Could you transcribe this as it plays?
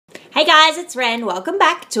Hey guys, it's Ren. Welcome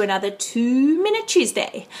back to another 2-Minute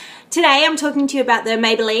Tuesday. Today I'm talking to you about the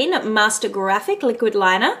Maybelline Master Graphic Liquid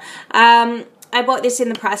Liner. I bought this in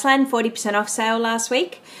the Priceline 40% off sale last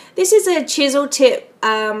week. This is a chisel tip,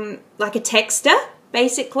 like a texter,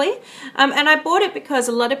 basically. And I bought it because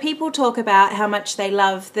a lot of people talk about how much they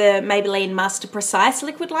love the Maybelline Master Precise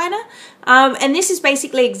Liquid Liner. And this is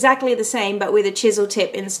basically exactly the same, but with a chisel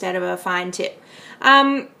tip instead of a fine tip.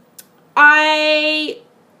 I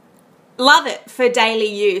love it for daily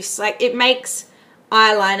use. Like, it makes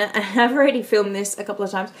eyeliner, and I've already filmed this a couple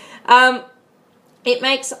of times, it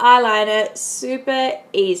makes eyeliner super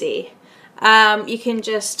easy. You can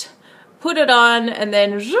just put it on and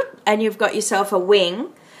then and you've got yourself a wing.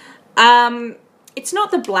 It's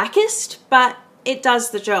not the blackest, but it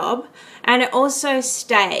does the job, and it also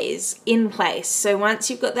stays in place. So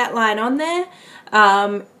once you've got that line on there,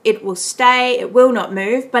 it will stay, it will not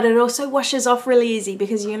move, but it also washes off really easy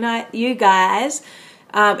because you guys,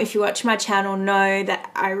 if you watch my channel, know that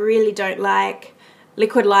I really don't like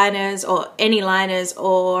liquid liners or any liners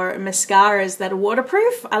or mascaras that are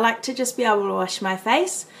waterproof. I like to just be able to wash my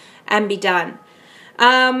face and be done.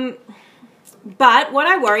 But what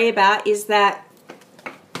I worry about is that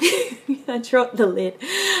I dropped the lid.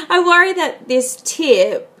 I worry that this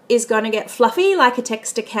tip is going to get fluffy like a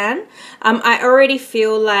texter can. I already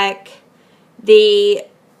feel like the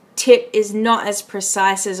tip is not as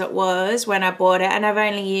precise as it was when I bought it, and I've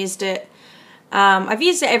only used it, I've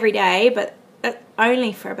used it every day, but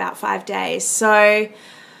only for about 5 days. So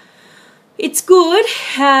it's good,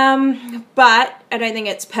 but I don't think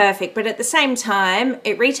it's perfect. But at the same time,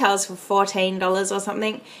 it retails for $14 or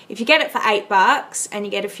something. If you get it for $8 and you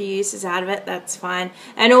get a few uses out of it, that's fine.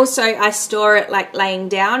 And also I store it like laying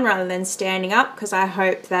down rather than standing up, because I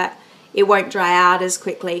hope that it won't dry out as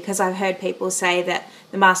quickly, because I've heard people say that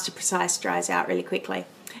the Master Precise dries out really quickly.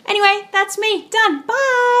 Anyway, that's me. Done.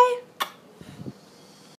 Bye!